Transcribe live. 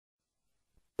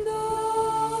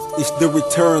It's the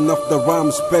return of the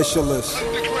rhyme specialist,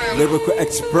 lyrical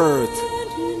expert,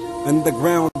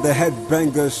 underground the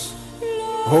headbangers.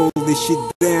 Hold this shit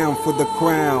down for the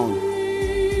crown.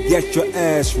 Get your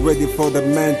ass ready for the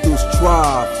man to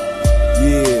strive.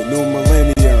 Yeah, new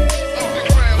millennium.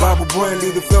 Babu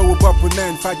Brandy, the flow up and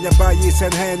then fight your body,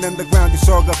 send hand underground, the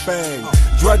saga fang.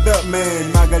 Drugged up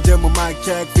man, maga jam mic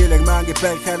check, feeling mangi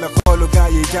pack, hella call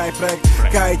guy, jai frag,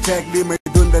 guy check, limit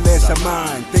dun the less of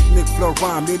mine. Technique flow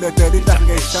rhyme, military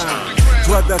tango shine.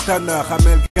 Drugged up Tana,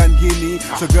 American Guinea,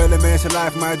 so girl a man's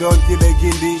life, my don't kill a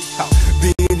gindi.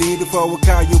 Bini, the forward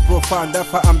car you profound,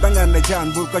 that's why I'm dangan the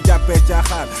jan, book a jape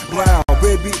jahan. Wow,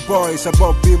 baby boys,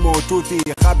 above Bimo Tuti,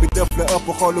 happy the flip up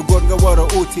a hollow gun, go water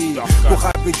Uti. Who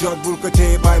happy jot, book a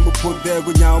tay by mu put there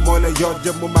with now, mola yacht,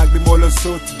 jump mag be mola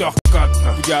suit. Dog cut,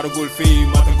 we got a good fee,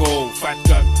 mata go, fat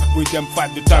cut, with them fat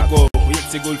the tago,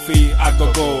 it's a good fee, I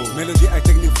go go. Melody, I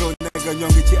take the flow, nigga, young,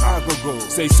 I go.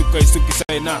 Say suki,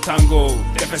 say na tango,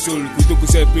 defesul, we do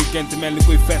say weekend, man,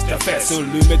 we festa fessul,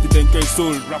 we made it in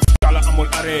soul, rap. Amol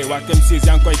are, wa kem si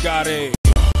yang koy gare.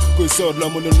 Kuy sor lo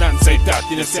mënu nan say tat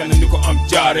dina sen ni ko am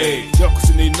jaare. Yok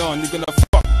suñuy non ni gëna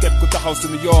fuck kep ku taxaw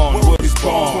suñu yoon. Word is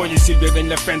born. Ko ñi silbe dañ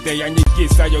la fente ya ñi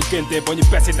gis sa yow gente bo ñu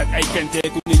pessé ak ay kente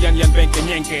ku ñu yan benke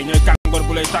ñenke ñoy kangor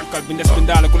bu lay tankal bi ndes bi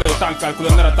ndal ku lay tankal ku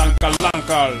la nara tankal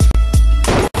lankal.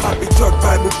 Happy jot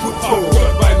by mu put ko.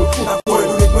 Jot by mu put ko. Boy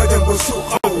lu ba dem bo su.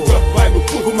 Jot by mu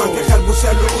put ko. Man ke xel bu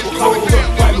sel ko.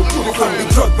 Jot by mu put ko.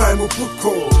 Jot by mu put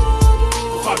ko.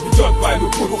 Happy jot by mu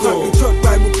put ko. Jot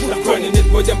by mu put ko. Nit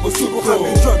mo dem bo su ko.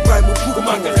 Jot by mu put ko.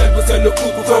 Man ke xel bu sel ko.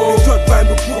 Jot by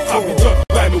mu put ko. Jot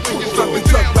by mu put ko.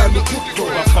 Jot by mu put ko.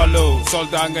 Buffalo,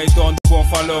 soldat ngay doon bon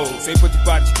follow. Say petit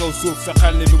pas ci kaw suuf sa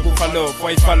xel ni bu buffalo,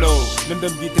 fay follow.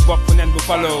 Lëndëm gi te bopp nen bu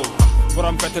follow.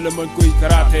 Borom fete la mën kuy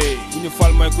karaté, ku ñu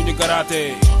fal mooy ku ñu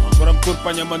karaté. Borom kur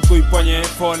pañe man kuy poñe,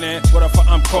 foone, war a fa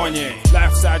am koñe.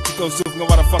 Life side ci kaw suuf nga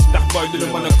war a fab ndax boy li la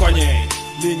mën a koñe.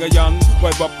 Lii nga yan,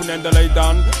 boy bopp nen da lay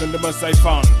daan, gën dama say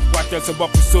fan. Wàcceel sa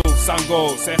bopp suuf,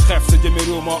 sango, say xeef sa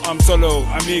jëmiru moo am solo,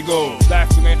 amigo.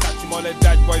 Life bi ngay xàcc moo lay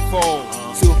daaj boy foo.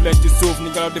 Suuf leen ci suuf, ni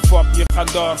ngelaw di fop yi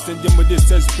xandoor, seen jëmm di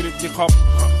seen spirit di xop.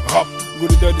 Hop,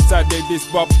 nguri doo di side day dis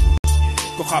bopp.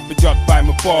 Ko happy jot by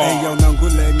my paw. Hey yo,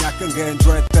 nangule nyaka ngeen,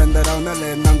 dread tender on the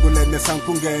land, nangule ne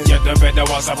sanku ngeen. Yeah, the better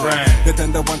was a brand. The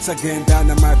tender once again,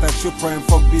 dynamite and supreme,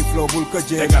 fuck beef flow, bulka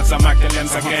jen. They got some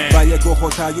lens again. Baye go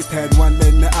hota you ten, one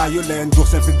lane na ayulen, go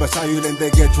sen fit basayulen,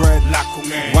 they get dread.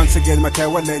 Lakungen. Once again,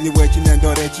 matewa len, you wait in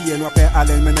do rechi, and wape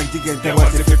alen, men jigen, there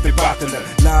was a 50 battle.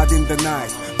 Loud in the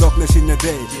night, darkness in the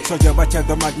day, so you watch out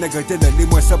the mag nigga, didn't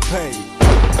leave us a pay.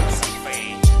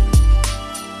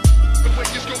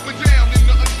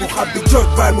 Happy jot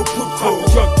by mu put ko.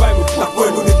 Jot by mu put ko.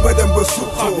 Lu nit ba dem ba su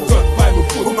ko. Jot by mu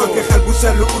put ko. Ku manke xel bu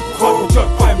sell ut ko. Jot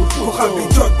by mu put ko. Happy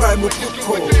jot by mu put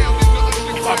ko.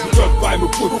 Happy jot by mu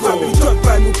put ko. Happy jot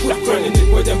by mu put ko. Nit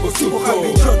ba dem ba su ko.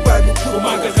 Happy jot by mu put ko. Ku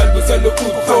manke xel bu sell ut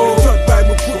ko. Jot by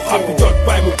mu put ko. Happy jot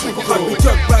by mu put ko. Happy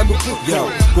jot by mu put ko. Yo,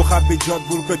 ku happy jot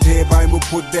bul ko tee by mu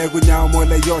put degu ñaaw moo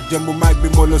la yot jëm bu mic bi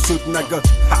moo la sut naga.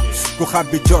 Ku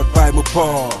happy jot by mu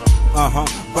po.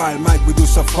 By mic bi du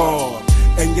sa for.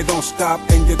 And you don't stop,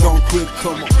 and you don't quit,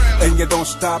 come on. And you don't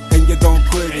stop, and you don't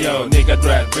quit. Hey, yo, nigga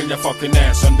dread, bring your fucking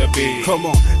ass on the beat. Come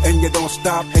on, and you don't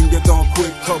stop, and you don't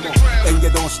quit, come on. And you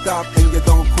don't stop, and you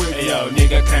don't quit. Hey, yo,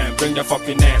 nigga can bring your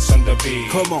fucking ass on the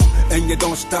beat. Come on, and you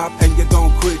don't stop, and you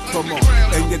don't quit, come on.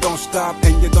 And you don't stop,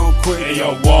 and you don't quit. Hey,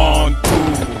 yo, 1, 2,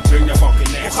 bring your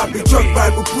fucking ass on the beat. Jot by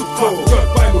mu put ko. Jot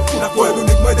by mu put ko. Na boy lu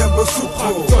nit ma dem ba suuf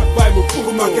ko. Jot by mu put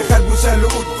ko. Ku manke xel bu sell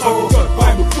ut ko. Jot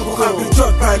by mu put ko.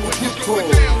 Jot by mu put ko.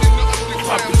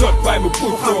 Happy jot by mu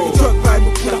put ko. Jot by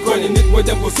mu put ko. Nit mo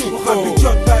dem ba suuf ko.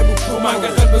 Jot by mu put ko. Ku manke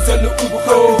xel bu sell ut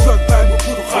ko. Jot by mu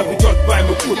put ko. Happy jot by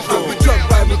mu put ko.